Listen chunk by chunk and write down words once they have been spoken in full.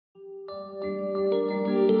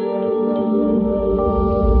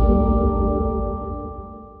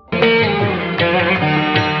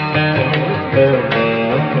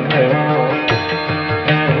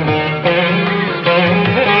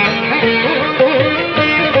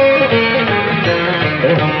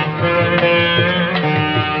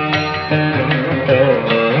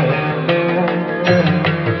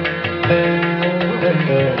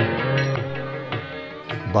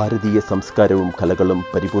ഭാരതീയ സംസ്കാരവും കലകളും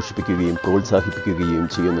പരിപോഷിപ്പിക്കുകയും പ്രോത്സാഹിപ്പിക്കുകയും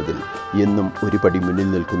ചെയ്യുന്നതിൽ എന്നും ഒരു പടി മുന്നിൽ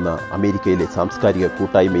നിൽക്കുന്ന അമേരിക്കയിലെ സാംസ്കാരിക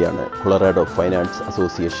കൂട്ടായ്മയാണ് കൊളറാഡോ ഫൈൻ ആർട്സ്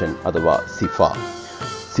അസോസിയേഷൻ അഥവാ സിഫ.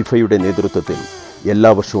 സിഫയുടെ നേതൃത്വത്തിൽ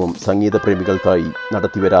എല്ലാ വർഷവും സംഗീതപ്രേമികൾക്കായി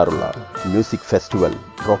നടത്തിവരാറുള്ള music festival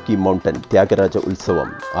Rocky mountain Thyagaraja ഉത്സവം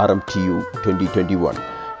RMTU 2021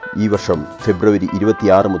 ഈ വർഷം ഫെബ്രുവരി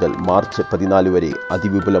 26 മുതൽ മാർച്ച് 14 വരെ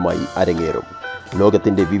അതിവിപുലമായി അരങ്ങേറും.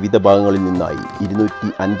 ലോകത്തിൻ്റെ വിവിധ ഭാഗങ്ങളിൽ നിന്നായി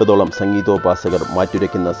 250ഓളം സംഗീതോപാസകർ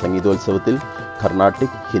മാറ്റുരയ്ക്കുന്ന സംഗീതോത്സവത്തിൽ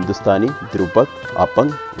കർണാട്ടിക്, ഹിന്ദുസ്ഥാനി, ധ്രുപദ്,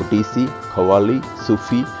 അപങ്, ഒഡീസി, ഖവാലി,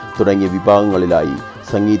 സൂഫി തുടങ്ങിയ വിഭാഗങ്ങളിലായി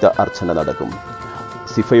സംഗീത അർച്ചന നടക്കും.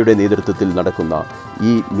 സിഫയുടെ നേതൃത്വത്തിൽ നടക്കുന്ന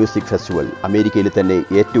ഈ മ്യൂസിക് ഫെസ്റ്റിവൽ അമേരിക്കയിലെ തന്നെ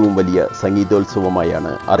ഏറ്റവും വലിയ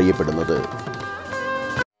സംഗീതോത്സവമായാണ് അറിയപ്പെടുന്നത്.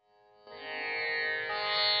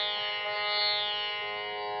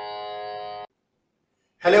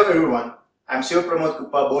 Hello everyone, I'm Siva Pramod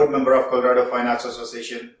Kuppa, board member of Colorado Fine Arts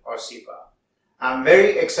Association or CIFA. I'm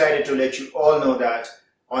very excited to let you all know that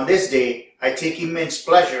on this day I take immense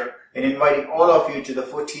pleasure in inviting all of you to the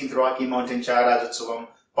 14th Rocky Mountain Thyagaraja Utsavam,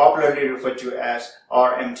 popularly referred to as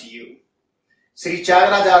RMTU. Sri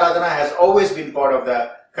Thyagaraja Aradhana has always been part of the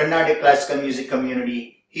Carnatic classical music community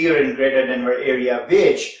here in Greater Denver area,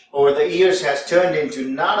 which over the years has turned into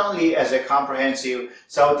not only as a comprehensive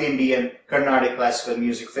South Indian Carnatic classical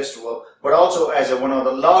music festival, but also as one of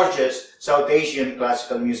the largest South Asian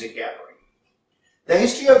classical music gathering. The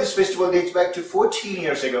history of this festival dates back to 14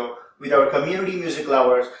 years ago, with our community music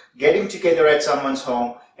lovers getting together at someone's home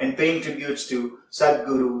and paying tributes to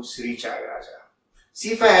Sadguru Sri Thyagaraja.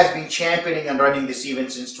 CIFA has been championing and running this event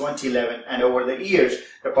since 2011, and over the years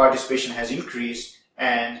the participation has increased,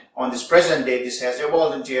 and on this present day this has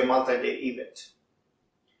evolved into a multi-day event.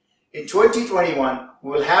 In 2021 we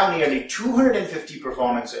will have nearly 250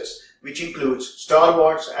 performances, which includes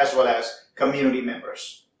stalwarts as well as community members.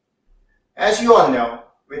 As you all know,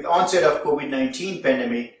 with onset of COVID-19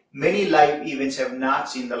 pandemic, many live events have not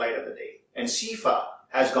seen the light of the day, and CIFA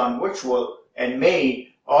has gone virtual and made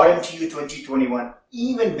RMTU 2021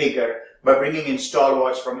 even bigger by bringing in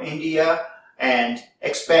stalwarts from India and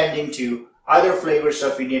expanding to other flavors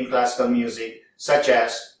of Indian classical music such as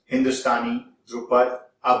Hindustani, Drupad,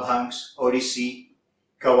 Abhangs, Odissi,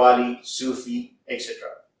 Qawwali, Sufi, etc.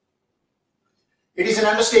 It is an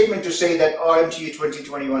understatement to say that RMTU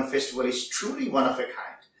 2021 festival is truly one of a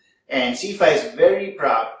kind, and CIFA is very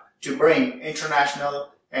proud to bring international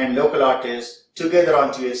and local artists together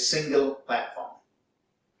onto a single platform.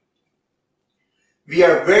 We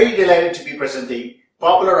are very delighted to be presenting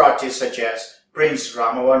popular artists such as Prince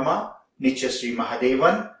Ramavarma, Nityasri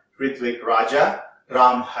Mahadevan, Ritvik Raja,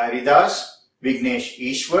 Ram Haridas, Vignesh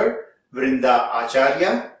Ishwar, Vrinda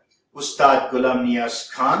Acharya, Ustad Gulam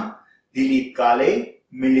Niyaz Khan, Dilip Kale,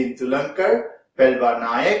 Milind Tulankar, Pelva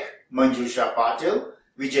Nayak, Manjusha Patil,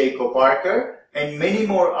 Vijay Koparkar, and many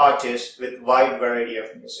more artists with wide variety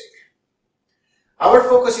of music. Our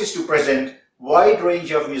focus is to present wide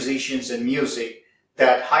range of musicians and music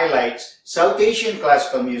that highlights South Asian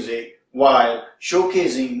classical music while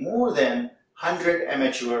showcasing more than 100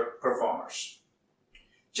 amateur performers.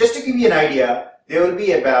 Just to give you an idea, there will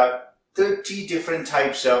be about 30 different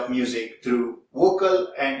types of music through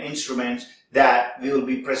vocal and instruments that we will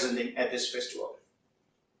be presenting at this festival.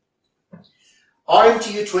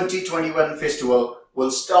 RMTU 2021 festival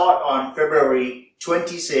will start on February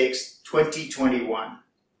 26, 2021.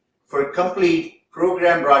 For complete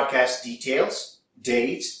program broadcast details,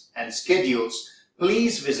 dates, and schedules,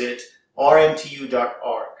 please visit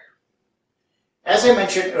rmtu.org. As I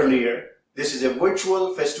mentioned earlier, this is a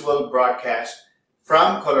virtual festival broadcast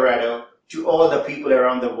from Colorado to all the people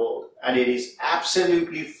around the world, and it is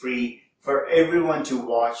absolutely free for everyone to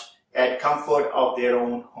watch at comfort of their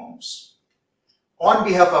own homes. On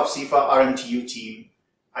behalf of CIFA RMTU team,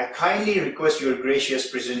 I kindly request your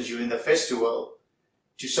gracious presence during the festival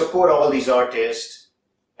to support all these artists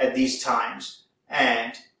at these times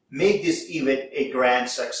and make this event a grand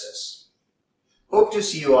success. Hope to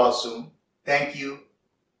see you all soon. Thank you.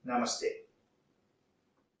 Namaste.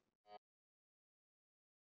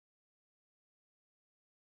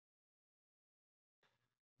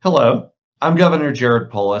 Hello, I'm Governor Jared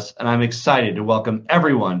Polis, and I'm excited to welcome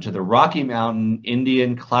everyone to the Rocky Mountain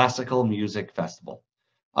Indian Classical Music Festival.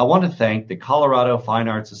 I want to thank the Colorado Fine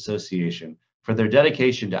Arts Association for their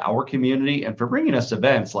dedication to our community and for bringing us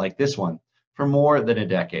events like this one for more than a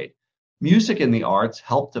decade. Music and the arts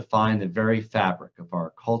help define the very fabric of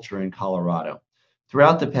our culture in Colorado.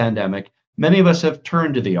 Throughout the pandemic, many of us have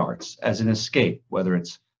turned to the arts as an escape, whether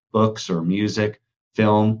it's books or music,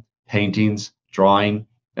 film, paintings, drawing,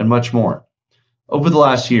 and much more. Over the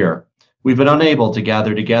last year, We've been unable to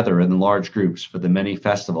gather together in large groups for the many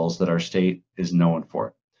festivals that our state is known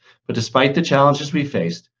for. But despite the challenges we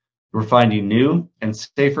faced, we're finding new and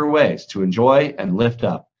safer ways to enjoy and lift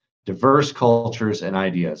up diverse cultures and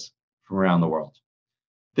ideas from around the world.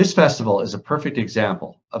 This festival is a perfect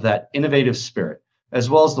example of that innovative spirit, as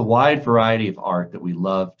well as the wide variety of art that we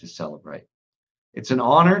love to celebrate. It's an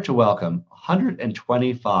honor to welcome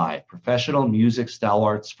 125 professional music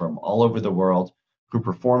stalwarts from all over the world who are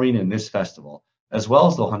performing in this festival, as well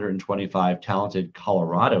as the 125 talented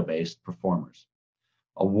Colorado-based performers.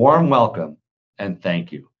 A warm welcome and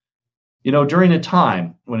thank you. You know, during a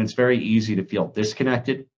time when it's very easy to feel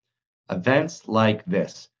disconnected, events like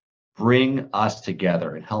this bring us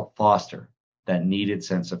together and help foster that needed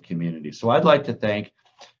sense of community. So I'd like to thank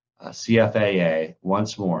CFAA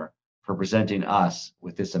once more for presenting us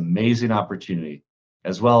with this amazing opportunity,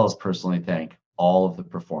 as well as personally thank all of the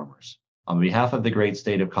performers. On behalf of the great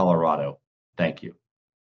state of Colorado, thank you.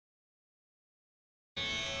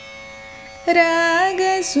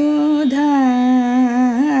 Ragasudha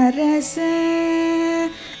rasa,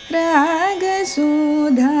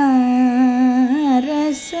 Ragasudha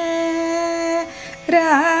rasa,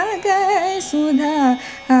 Ragasudha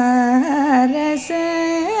rasa,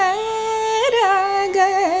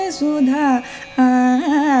 Ragasudha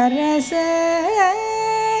rasa,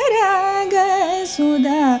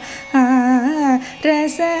 Ragasudha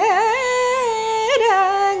rasa,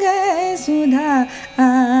 Ragasudha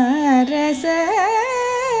rasa,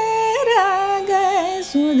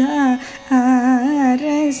 Ragasudha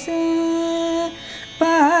rasa,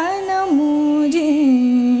 panamujisi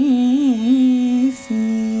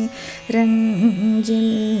ranjillaga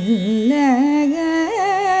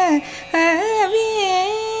aviye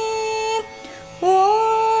o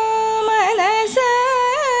manasa,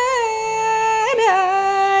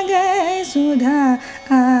 Ragasudha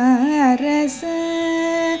rasa,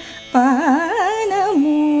 panamujisi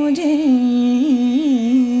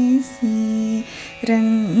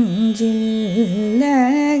ranjillaga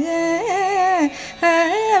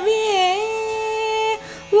aviye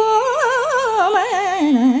o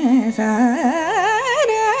manasa,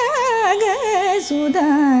 Ragasudha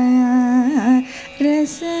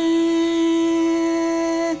rasa.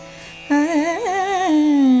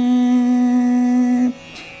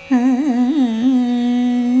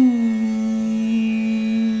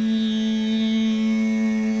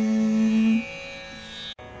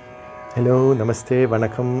 Hello, Namaste,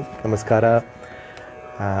 Vanakkam, Namaskara.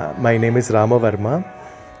 My name is Rama Verma.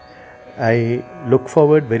 I look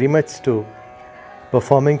forward very much to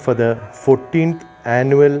performing for the 14th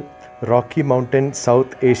annual Rocky Mountain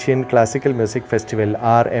South Asian Classical Music Festival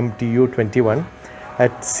RMTU 21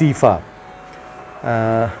 at CIFA.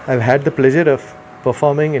 I've had the pleasure of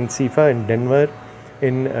performing in CIFA in Denver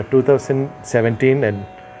in 2017, and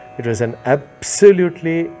it was an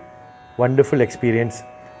absolutely wonderful experience.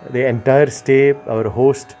 The entire stay, our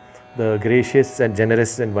host, the gracious and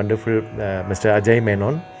generous and wonderful Mr. Ajay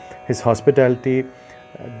Menon, his hospitality,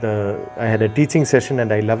 I had a teaching session,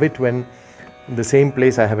 and I love it when in the same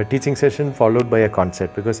place I have a teaching session followed by a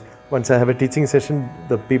concert, because once I have a teaching session,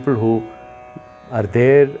 the people who are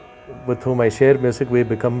there with whom I share music, we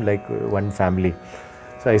become like one family.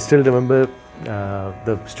 So I still remember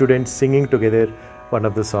the students singing together one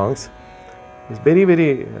of the songs. It's very,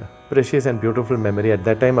 very precious and beautiful memory. At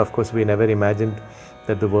that time, of course, we never imagined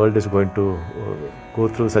that the world is going to go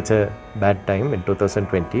through such a bad time in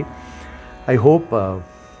 2020. I hope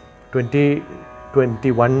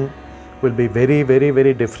 2021 will be very, very,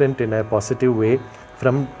 very different in a positive way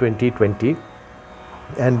from 2020.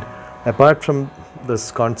 And apart from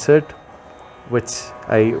this concert, which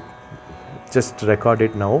I just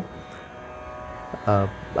recorded now,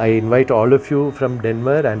 I invite all of you from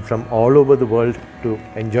Denver and from all over the world to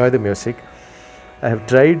enjoy the music. I have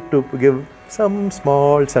tried to give some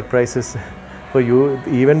small surprises for you,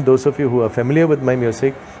 even those of you who are familiar with my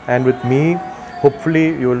music and with me.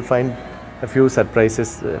 Hopefully you will find a few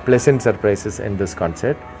surprises, pleasant surprises in this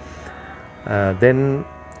concert. Then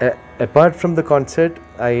apart from the concert,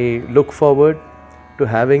 I look forward to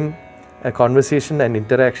having a conversation and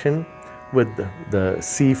interaction with the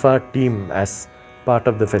CIFA team as part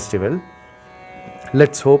of the festival.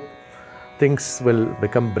 Let's hope things will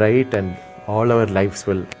become bright and all our lives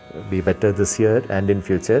will be better this year and in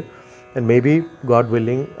future. And maybe, God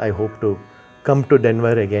willing, I hope to come to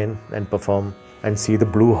Denver again and perform and see the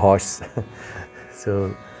Blue Horse.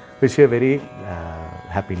 So, wish you a very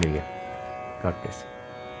happy New Year. God bless.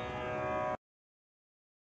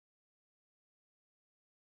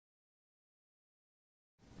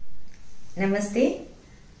 Namaste.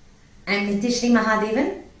 I am Nitishri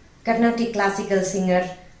Mahadevan, Carnatic classical singer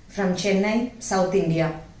from Chennai, South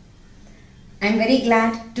India. I'm very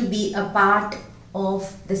glad to be a part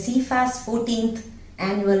of the CFA's 14th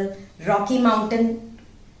annual Rocky Mountain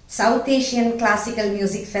South Asian Classical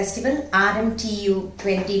Music Festival RMTU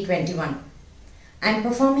 2021. I'm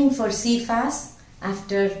performing for CFAS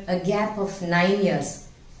after a gap of 9 years.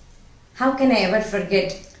 How can I ever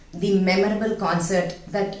forget the memorable concert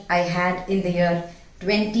that I had in the year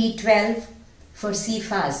 2012 for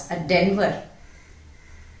CFAS at Denver?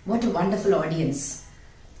 What a wonderful audience.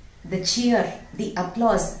 The cheer, the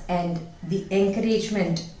applause and the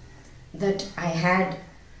encouragement that I had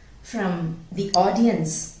from the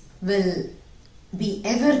audience will be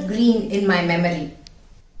evergreen in my memory.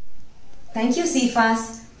 Thank you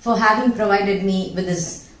CFAS for having provided me with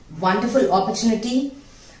this wonderful opportunity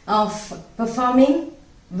of performing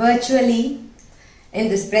virtually in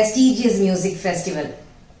this prestigious music festival.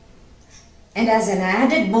 And as an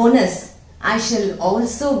added bonus, I shall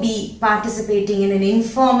also be participating in an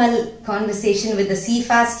informal conversation with the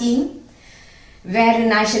CFAS team,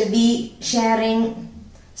 wherein I shall be sharing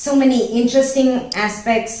so many interesting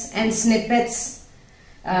aspects and snippets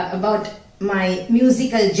about my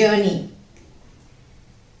musical journey,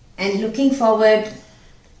 and looking forward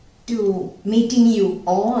to meeting you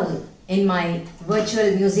all in my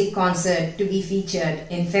virtual music concert to be featured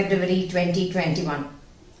in February 2021.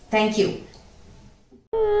 Thank you.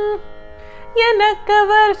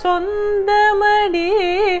 எனக்கவர் சொந்தமடி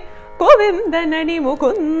கோவிந்தனடி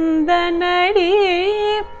முகுந்தனடி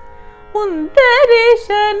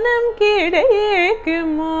உந்தரிசனம்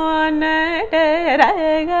கிடைக்குமோ நடராஜன்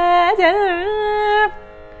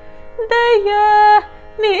தயா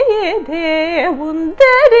நிதே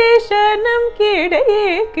உந்தரிசனம்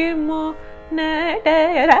கிடைக்குமோ நடராஜன்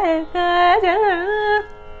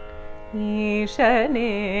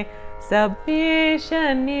ஈசனே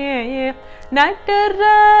சபீஷனே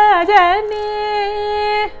நடராஜனே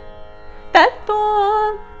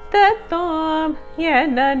தத்தோம் தத்தோம்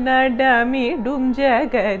என நடமிடும்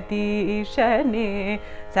ஜெகதீஷனே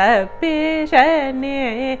சபீஷனே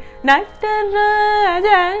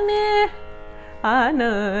நடராஜனே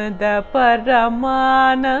ஆனந்த பரமானந்த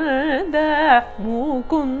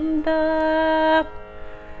முகுந்த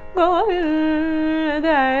கோவிந்த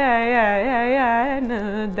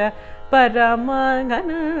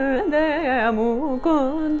பரமானந்த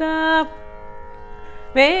முகுந்த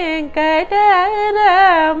Venkataramana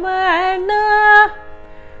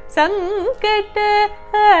சங்கடஹரண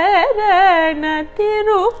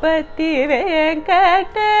Tirupati Venkataramana.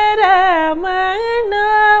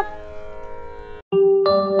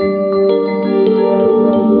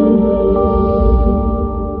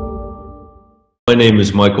 My name is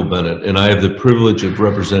Michael Bennett, and I have the privilege of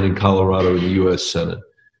representing Colorado in the U.S. Senate.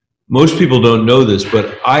 Most people don't know this, but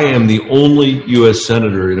I am the only U.S.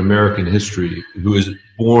 Senator in American history who was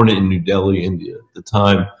born in New Delhi, India. At the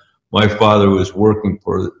time, my father was working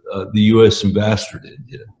for the U.S. Ambassador to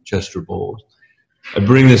India, Chester Bowles. I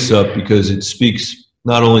bring this up because it speaks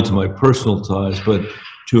not only to my personal ties, but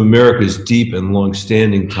to America's deep and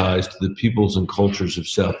long-standing ties to the peoples and cultures of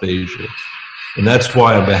South Asia. And that's why,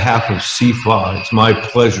 on behalf of CFA, it's my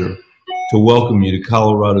pleasure to welcome you to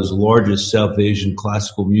Colorado's largest South Asian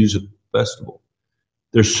classical music festival.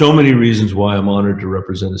 There's so many reasons why I'm honored to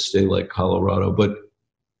represent a state like Colorado, but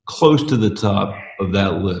close to the top of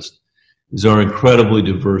that list is our incredibly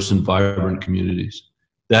diverse and vibrant communities.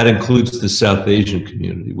 That includes the South Asian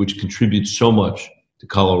community, which contributes so much to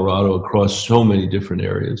Colorado across so many different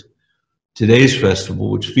areas. Today's festival,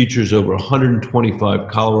 which features over 125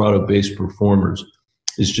 Colorado-based performers,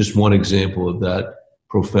 is just one example of that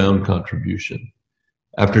profound contribution.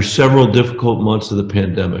 After several difficult months of the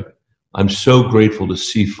pandemic, I'm so grateful to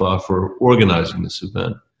CFA for organizing this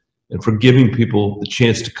event and for giving people the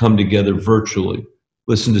chance to come together virtually,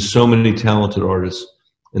 listen to so many talented artists,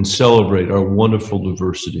 and celebrate our wonderful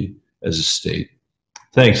diversity as a state.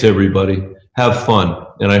 Thanks, everybody. Have fun,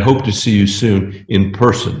 and I hope to see you soon in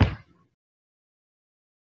person.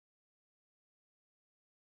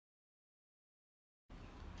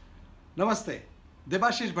 Namaste,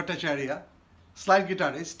 Debashish Bhattacharya, slide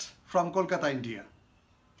guitarist from Kolkata, India.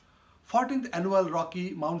 14th annual Rocky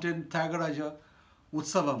Mountain Thyagaraja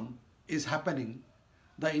Utsavam is happening.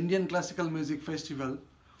 The Indian Classical Music Festival.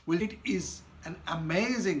 It is an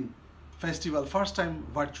amazing festival, first time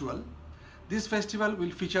virtual. This festival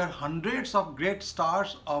will feature hundreds of great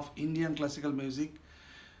stars of Indian classical music,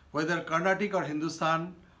 whether Carnatic or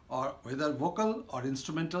Hindustan, or whether vocal or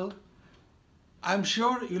instrumental. I'm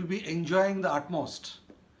sure you'll be enjoying the utmost.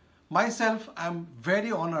 Myself, I'm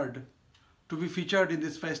very honored to be featured in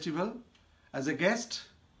this festival as a guest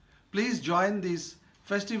Please join this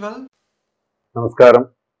festival. നമസ്കാരം,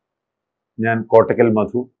 ഞാൻ കോട്ടക്കൽ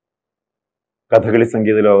മധു. കഥകളി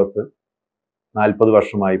സംഗീത ലോകത്ത് 40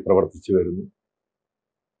 വർഷമായി പ്രവർത്തിച്ചു വരുന്നു.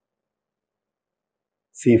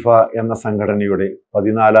 സീഫ എന്ന സംഘടനയുടെ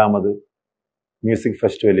 14ാമത് music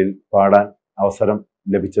ഫെസ്റ്റിവലിൽ പാടാൻ അവസരം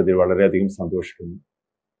ലഭിച്ചതിൽ വളരെയധികം സന്തോഷിക്കുന്നു.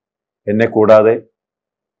 എന്നെ കൂടാതെ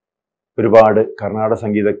ഒരുപാട് കർണാടക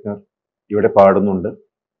സംഗീതജ്ഞർ ഇവിടെ പാടുന്നുണ്ട്.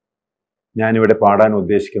 ഞാനിവിടെ പാടാൻ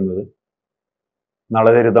ഉദ്ദേശിക്കുന്നത്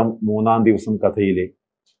നളചരിതം 3-ാം ദിവസം കഥയിലെ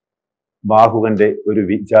ബാഹുവന്റെ ഒരു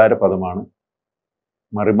വിചാര പദമാണ്.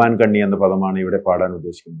 മറിമാൻ കണ്ണി എന്ന പദമാണ് ഇവിടെ പാടാൻ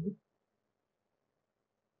ഉദ്ദേശിക്കുന്നത്.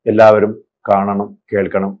 എല്ലാവരും കാണണം,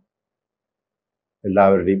 കേൾക്കണം.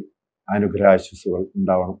 എല്ലാവരുടെയും അനുഗ്രഹാശിസ്സുകൾ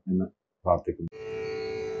ഉണ്ടാവണം എന്ന് പ്രാർത്ഥിക്കുന്നു.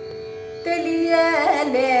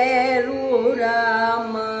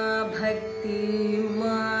 రామ భక్తి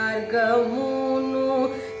మార్గమును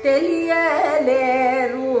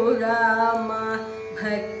తెలియలేరు రామ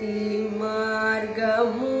భక్తి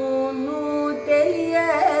మార్గమును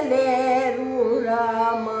తెలియలేరు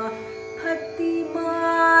రామ భక్తి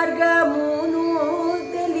మార్గమును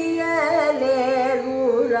తెలియలేరు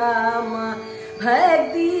రామ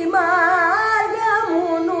భక్తి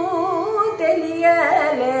మార్గమును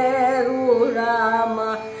తెలియలేరు రామ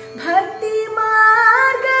భక్తి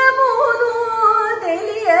మార్గమును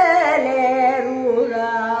తెలియలేరు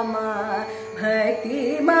రామ భక్తి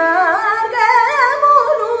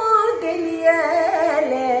మార్గమును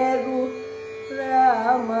తెలియలేరు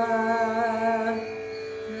Rama Rama.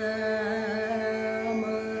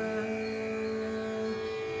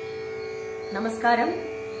 Namaskaram.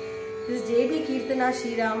 This is JB Kirtana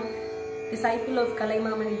Shriram, disciple of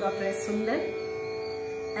Kalaimamani Dr. S. Sundar,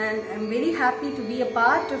 and I'm very happy to be a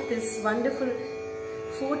part of this wonderful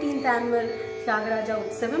 14th annual Thyagaraja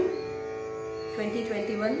Utsavam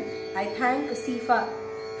 2021. I thank SIFA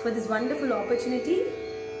for this wonderful opportunity,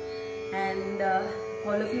 and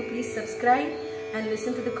all of you please subscribe and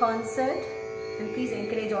listen to the concert, and please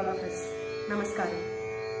encourage all of us. Namaskaram.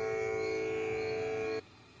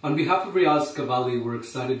 On behalf of Riaz Cavalli, we're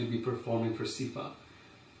excited to be performing for SIFA.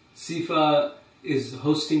 SIFA is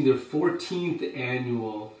hosting their 14th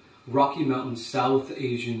annual Rocky Mountain South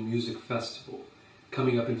Asian Music Festival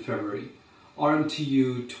coming up in February, RMTU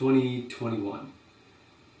 2021.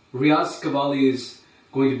 Riaz Cavalli is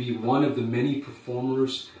going to be one of the many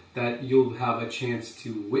performers that you'll have a chance to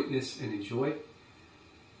witness and enjoy.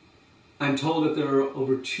 I'm told that there are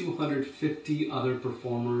over 250 other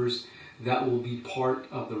performers that will be part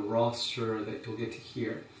of the roster that you'll get to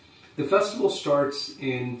hear. The festival starts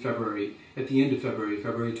in February, at the end of February,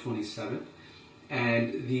 February 27th, and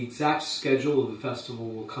the exact schedule of the festival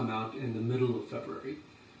will come out in the middle of February.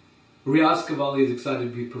 Riaz Cavalli is excited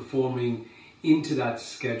to be performing into that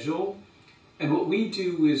schedule, and what we do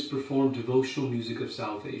is perform devotional music of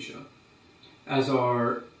South Asia. As our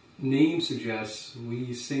name suggests, we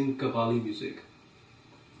sing Cavalli music,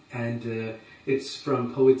 and it's from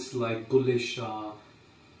poets like Bulle Shah,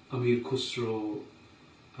 Amir Khusro,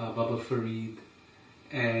 Baba Farid,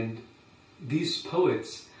 and these poets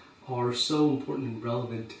are so important and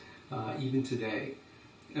relevant even today,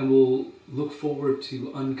 and we'll look forward to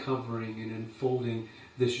uncovering and unfolding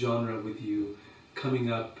this genre with you coming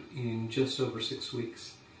up in just over 6 weeks.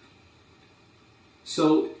 So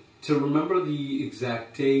to remember the exact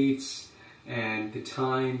dates and the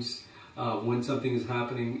times when something is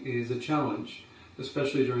happening is a challenge,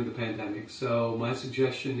 especially during the pandemic. So my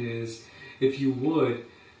suggestion is, if you would,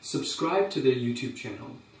 subscribe to their YouTube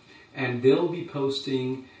channel, and they'll be posting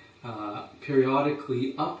periodically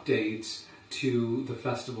updates to the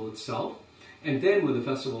festival itself. And then when the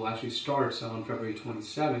festival actually starts on February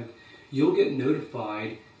 27th, you'll get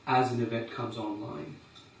notified as an event comes online.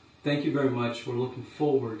 Thank you very much. We're looking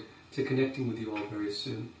forward to connecting with you all very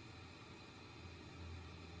soon.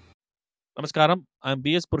 Namaskaram. I'm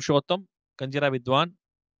B.S. Purushottam, Kanjira Vidwan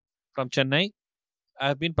from Chennai. I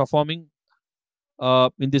have been performing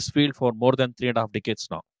in this field for more than 3.5 decades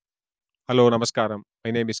now. Hello, Namaskaram.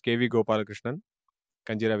 My name is K.V. Gopalakrishnan,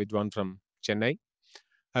 Kanjira Vidwan from Chennai.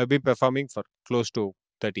 I have been performing for close to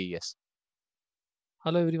 30 years.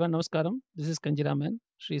 Hello everyone, Namaskaram. This is Kanjira Man,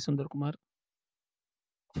 Sri Sundar Kumar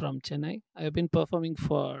from Chennai. I have been performing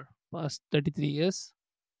for past 33 years,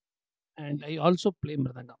 and I also play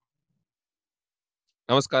Mridangam.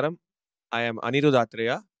 Namaskaram. I am Anirudh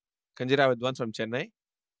Atreya, Kanjira Vidwan from Chennai,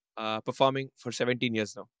 performing for 17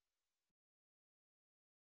 years now.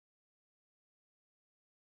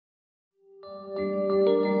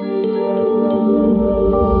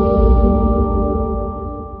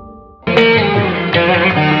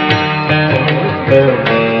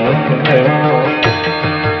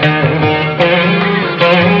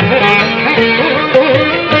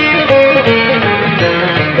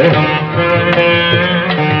 It's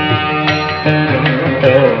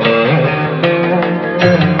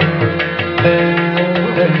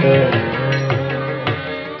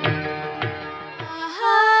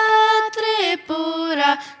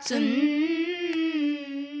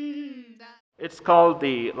called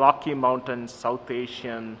the Rocky Mountain South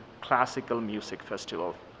Asian Classical Music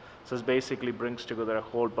Festival. So it basically brings together a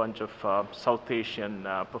whole bunch of South Asian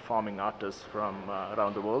performing artists from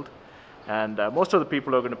around the world. And most of the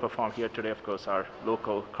people who are going to perform here today, of course, are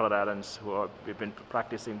local Coloradans we've been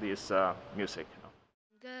practicing this music.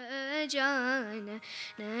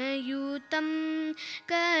 गजाननयुतं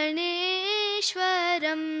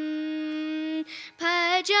गणेश्वरं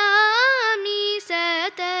भजामि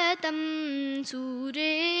सततं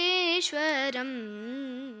सुरेश्वरम्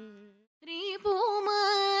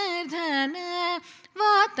रिपुमर्धन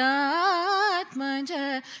वातात्मज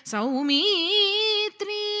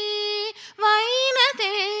सौमित्री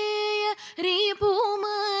वैनतेय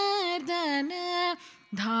रिपुमर्दन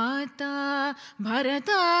धाता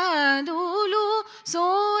भरतादुलु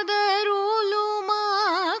सोदरुलु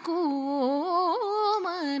माकु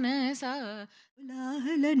मनसा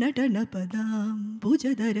लाहल नटन पदां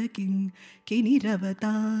भुजधर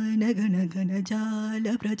किनिरवतान गण गण जाल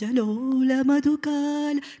प्रजलोल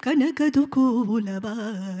मधुकाल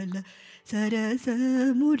कनकदुकूलबाल सरस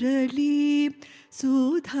मुरली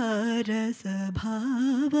सुधारस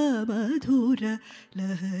भाव मधुर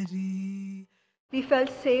लहरी. We felt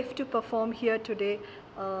safe to perform here today.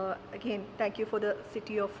 Again, thank you for the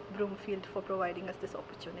city of Broomfield for providing us this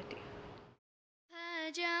opportunity.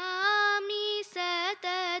 भजामि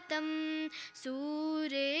सततं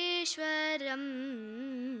सुरेश्वरं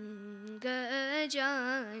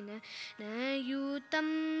गजाननयुतं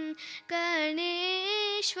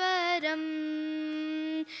गणेश्वरं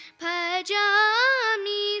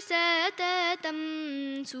भजामि सततं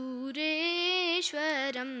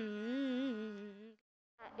सुरेश्वरम्.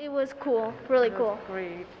 It was cool, really cool.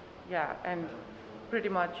 Great, yeah, and pretty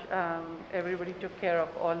much everybody took care of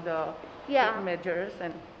all the measures,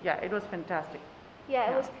 and yeah, it was fantastic. Yeah,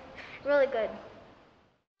 it was really good.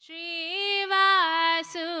 Shri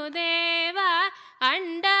Vasudeva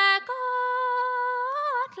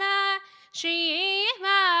Andakotla, Shri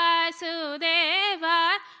Vasudeva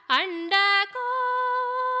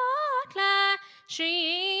Andakotla, Shri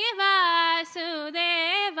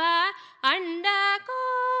Vasudeva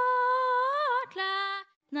Andakotla.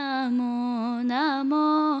 Namo Namo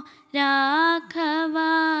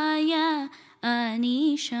Rakhavaya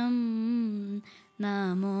Anisham,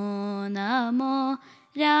 Namo Namo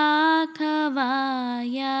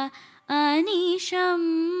Rakhavaya Anisham.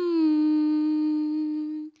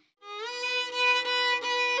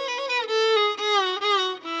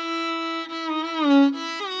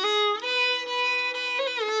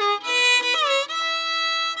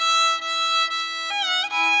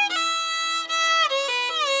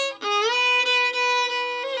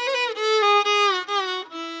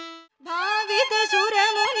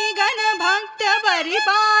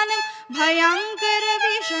 परिपानं भयंकर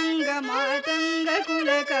विषंग मातंग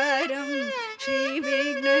कुलकारं श्री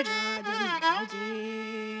विघ्नराजं भजे.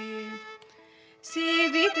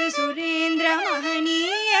 सेवित सुरेंद्र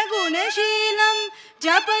महनीय गुणशीलं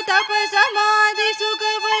जप तप समाधि सुख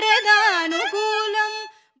वरदानुकूलम्.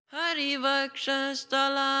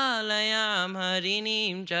 हरिवक्षस्थलालयां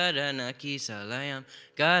हरिणीं चरणकिसलयां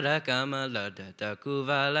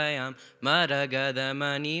करकमलदत्तकुवलयां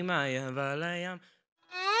मरगदमणिमयवलयां.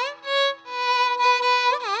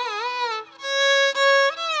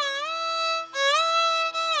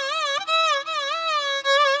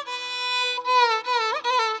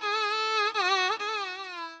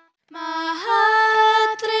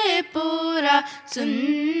 महात्रिपुरा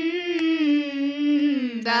सुंदरी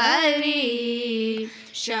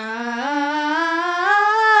शांकरी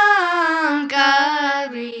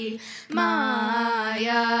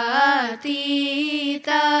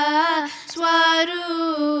मायातीता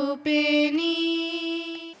स्वरूपिणी.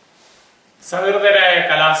 സഹൃദയരായ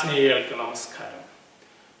കലാസ്നേഹികൾക്ക് നമസ്കാരം.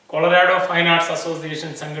 Colorado fine arts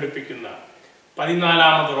association സംഘടിപ്പിക്കുന്ന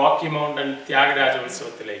 14ാമത് Rocky mountain Thyagaraja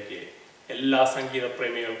ഉത്സവത്തിലേക്ക് എല്ലാ സംഗീത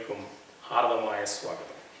പ്രേമികൾക്കും ഹാർദമായ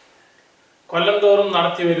സ്വാഗതം. കൊല്ലം തോറും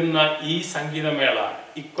നടത്തിവരുന്ന ഈ സംഗീതമേള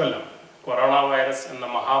ഇക്കൊല്ലം കൊറോണ വൈറസ് എന്ന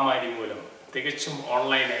മഹാമാരി മൂലം തികച്ചും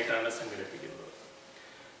ഓൺലൈനായിട്ടാണ് സംഘടിപ്പിക്കുന്നത്.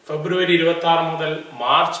 ഫെബ്രുവരി 26 മുതൽ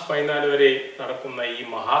മാർച്ച് 14 വരെ നടക്കുന്ന ഈ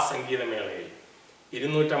മഹാസംഗീതമേളയിൽ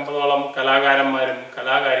 250ഓളം കലാകാരന്മാരും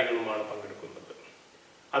കലാകാരികളുമാണ് പങ്കെടുക്കുന്നത്.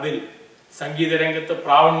 അതിൽ സംഗീതരംഗത്ത്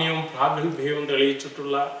പ്രാവീണ്യവും പ്രാഗൽഭ്യവും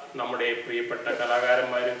തെളിയിച്ചിട്ടുള്ള നമ്മുടെ പ്രിയപ്പെട്ട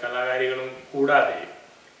കലാകാരന്മാരും കലാകാരികളും കൂടാതെ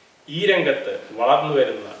ഈ രംഗത്ത് വളർന്നു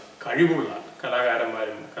വരുന്ന കഴിവുള്ള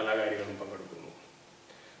കലാകാരന്മാരും കലാകാരികളും പങ്കെടുക്കുന്നു.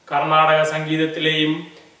 കർണാടക സംഗീതത്തിലെയും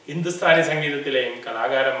ഹിന്ദുസ്ഥാനി സംഗീതത്തിലെയും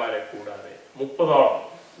കലാകാരന്മാരെ കൂടാതെ 30ഓളം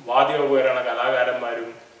വാദ്യോപകരണ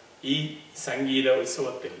കലാകാരന്മാരും ഈ സംഗീത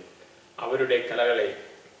ഉത്സവത്തിൽ അവരുടെ കലകളെ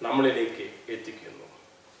നമ്മളിലേക്ക് എത്തിക്കുന്നു.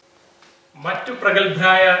 മറ്റു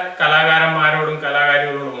പ്രഗത്ഭരായ കലാകാരന്മാരോടും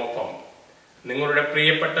കലാകാരികളോടുമൊപ്പം നിങ്ങളുടെ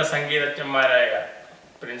പ്രിയപ്പെട്ട സംഗീതജ്ഞന്മാരായ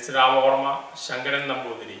പ്രിൻസ് രാമവർമ്മ, ശങ്കരൻ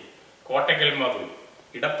നമ്പൂതിരി, കോട്ടയ്ക്കൽ മധു,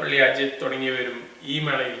 ഇടപ്പള്ളി അജിത് തുടങ്ങിയവരും ഈ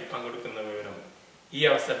മേളയിൽ പങ്കെടുക്കുന്ന വിവരം ഈ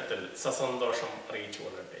അവസരത്തിൽ സസന്തോഷം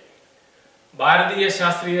അറിയിച്ചുകൊള്ളട്ടെ. ഭാരതീയ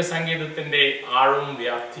ശാസ്ത്രീയ സംഗീതത്തിന്റെ ആഴവും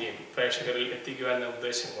വ്യാപ്തിയും പ്രേക്ഷകരിൽ എത്തിക്കുവാൻ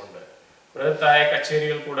ഉദ്ദേശം കൊണ്ട് ബൃഹത്തായ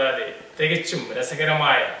കച്ചേരികൾ കൂടാതെ തികച്ചും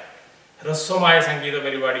രസകരമായ ഹ്രസ്വമായ സംഗീത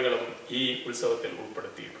പരിപാടികളും ഈ ഉത്സവത്തിൽ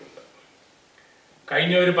ഉൾപ്പെടുത്തിയിട്ടുണ്ട്.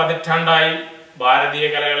 കഴിഞ്ഞ ഒരു പതിറ്റാണ്ടായി ഭാരതീയ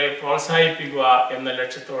കലകളെ പ്രോത്സാഹിപ്പിക്കുക എന്ന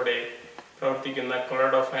ലക്ഷ്യത്തോടെ പ്രവർത്തിക്കുന്ന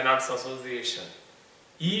കൊളറാഡോ ഫൈൻ ആർട്സ് അസോസിയേഷൻ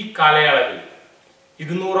ഈ കാലയളവിൽ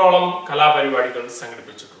 200ഓളം കലാപരിപാടികൾ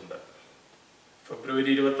സംഘടിപ്പിച്ചിട്ടുണ്ട്.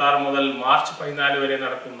 ഫെബ്രുവരി 26 മുതൽ മാർച്ച് 14 വരെ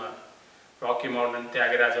നടക്കുന്ന റോക്കി മൗണ്ടൻ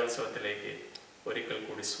ത്യാഗരാജ ഉത്സവത്തിലേക്ക് ഒരിക്കൽ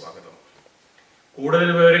കൂടി സ്വാഗതം. കൂടുതൽ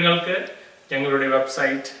വിവരങ്ങൾക്ക് ഞങ്ങളുടെ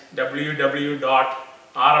വെബ്സൈറ്റ്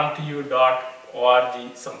www.rmtu.org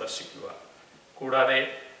സന്ദർശിക്കുക. കൂടാതെ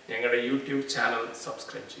ഞങ്ങളുടെ യൂട്യൂബ് ചാനൽ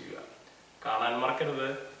സബ്സ്ക്രൈബ് ചെയ്യുക. കാണാൻ മറക്കരുത്.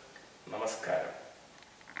 നമസ്കാരം.